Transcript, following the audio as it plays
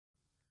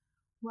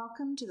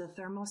Welcome to the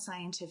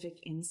Thermoscientific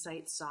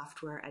Insight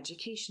Software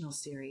Educational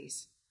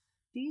Series.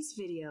 These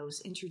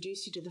videos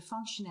introduce you to the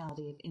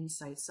functionality of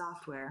Insight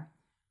software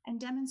and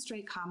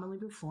demonstrate commonly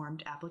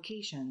performed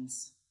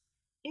applications.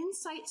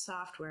 Insight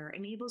software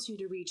enables you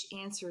to reach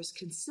answers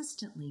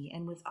consistently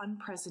and with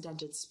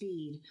unprecedented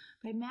speed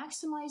by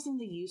maximizing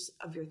the use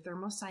of your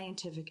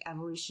Thermoscientific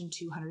Evolution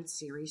 200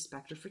 series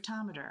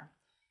spectrophotometer.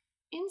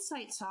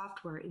 Insight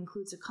software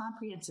includes a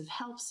comprehensive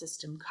help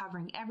system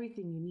covering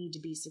everything you need to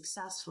be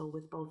successful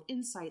with both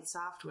Insight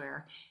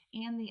software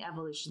and the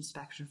Evolution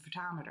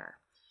spectrophotometer.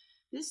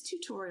 This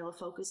tutorial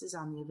focuses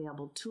on the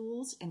available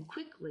tools and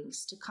quick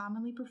links to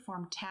commonly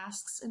performed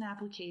tasks and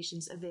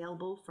applications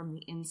available from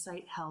the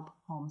Insight Help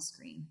home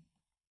screen.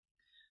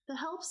 The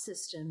help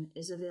system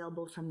is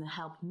available from the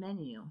Help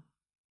menu.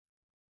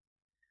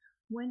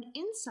 When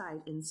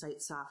inside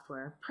Insight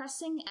software,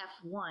 pressing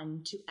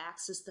F1 to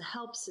access the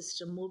help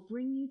system will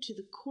bring you to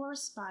the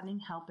corresponding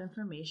help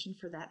information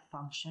for that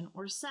function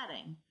or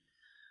setting.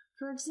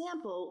 For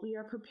example, we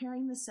are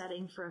preparing the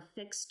setting for a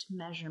fixed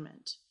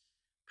measurement.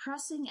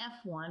 Pressing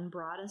F1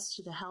 brought us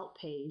to the help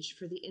page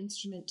for the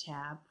instrument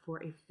tab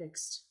for a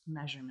fixed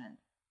measurement.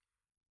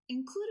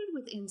 Included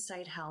with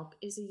Insight Help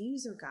is a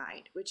user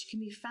guide, which can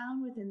be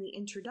found within the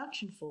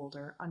Introduction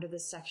folder under the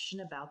section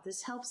about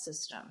this help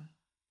system.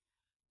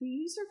 The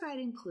user guide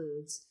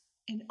includes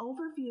an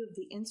overview of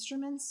the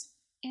instruments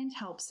and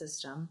help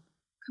system,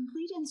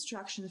 complete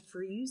instructions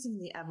for using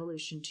the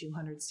Evolution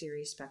 200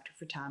 series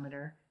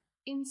spectrophotometer,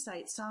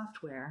 Insight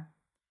software,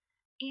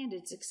 and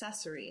its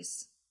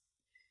accessories.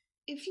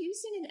 If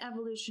using an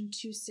Evolution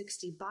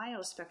 260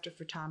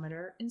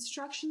 biospectrophotometer,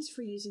 instructions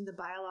for using the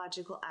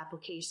biological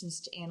applications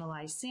to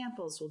analyze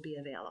samples will be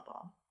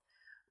available.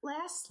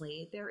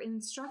 Lastly, there are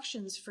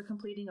instructions for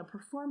completing a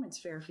performance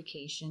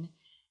verification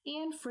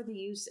and for the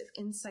use of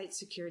Insight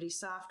Security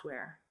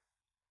software.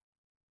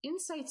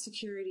 Insight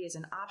Security is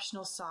an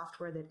optional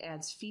software that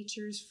adds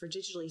features for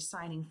digitally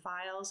signing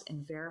files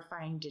and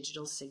verifying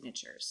digital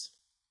signatures.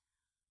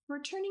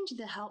 Returning to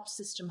the Help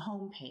System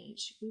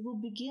homepage, we will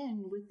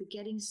begin with the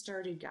Getting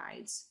Started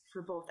guides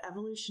for both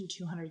Evolution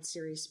 200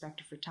 series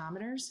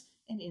spectrophotometers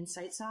and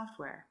Insight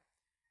software.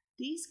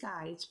 These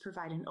guides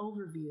provide an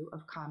overview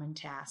of common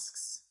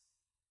tasks.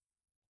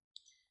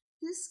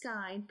 This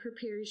guide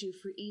prepares you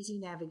for easy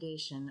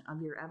navigation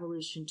of your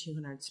Evolution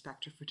 200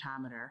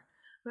 spectrophotometer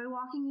by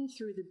walking you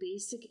through the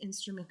basic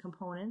instrument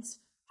components,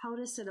 how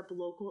to set up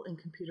local and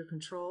computer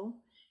control,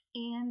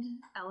 and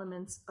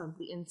elements of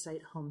the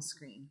Insight home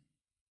screen.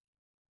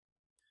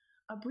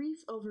 A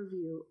brief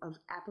overview of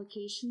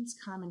applications,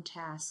 common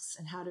tasks,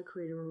 and how to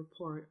create a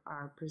report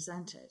are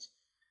presented.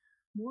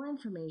 More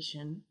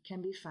information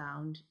can be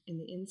found in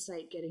the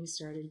Insight Getting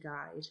Started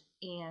guide,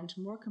 and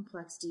more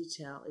complex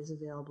detail is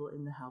available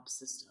in the help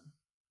system.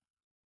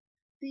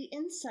 The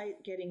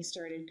Insight Getting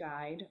Started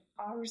guide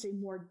offers a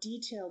more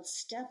detailed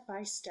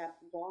step-by-step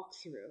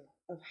walkthrough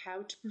of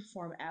how to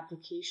perform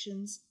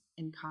applications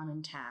and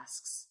common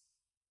tasks.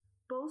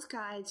 Both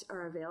guides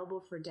are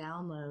available for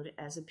download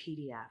as a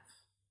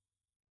PDF.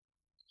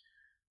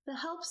 The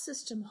Help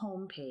System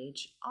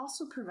homepage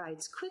also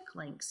provides quick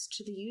links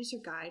to the user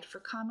guide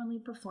for commonly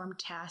performed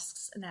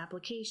tasks and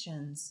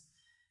applications.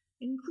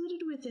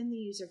 Included within the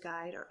user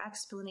guide are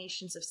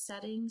explanations of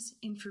settings,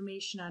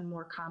 information on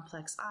more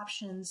complex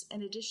options,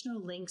 and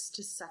additional links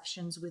to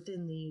sections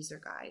within the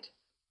user guide.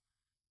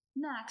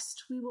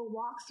 Next, we will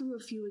walk through a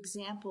few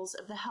examples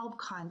of the help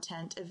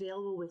content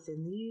available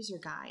within the user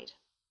guide.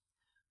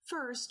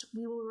 First,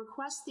 we will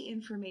request the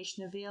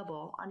information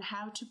available on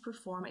how to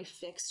perform a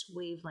fixed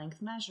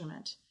wavelength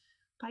measurement.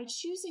 By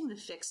choosing the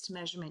Fixed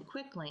Measurement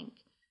Quick Link,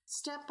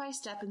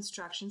 step-by-step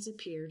instructions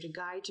appear to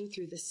guide you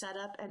through the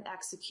setup and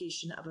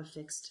execution of a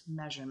fixed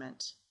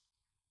measurement.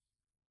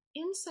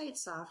 Insight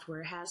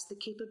software has the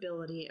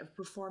capability of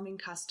performing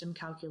custom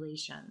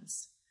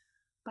calculations.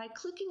 By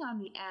clicking on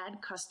the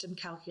Add Custom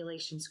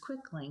Calculations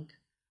quick link,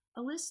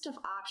 a list of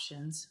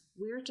options,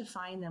 where to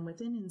find them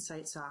within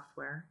Insight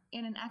software,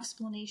 and an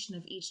explanation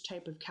of each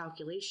type of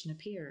calculation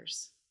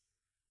appears.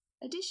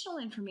 Additional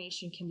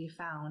information can be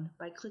found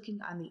by clicking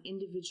on the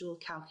Individual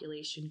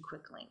Calculation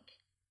quick link.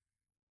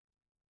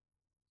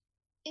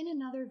 In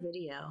another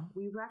video,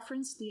 we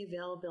referenced the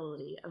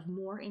availability of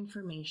more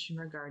information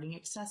regarding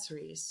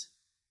accessories.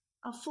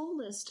 A full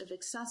list of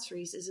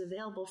accessories is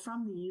available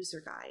from the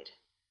user guide.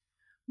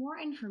 More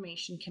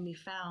information can be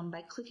found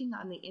by clicking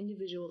on the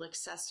Individual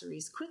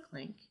Accessories quick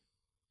link.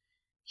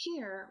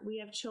 Here, we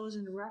have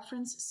chosen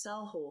Reference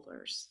Cell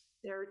Holders.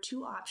 There are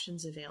two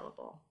options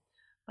available.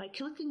 By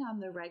clicking on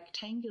the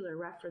rectangular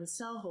reference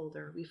cell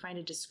holder, we find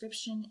a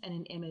description and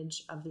an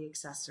image of the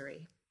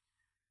accessory.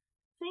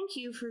 Thank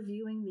you for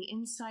viewing the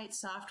Insight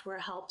Software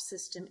Help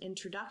System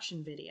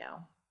introduction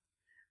video.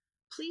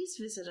 Please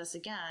visit us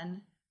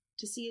again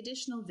to see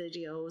additional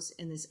videos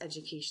in this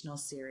educational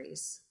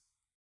series.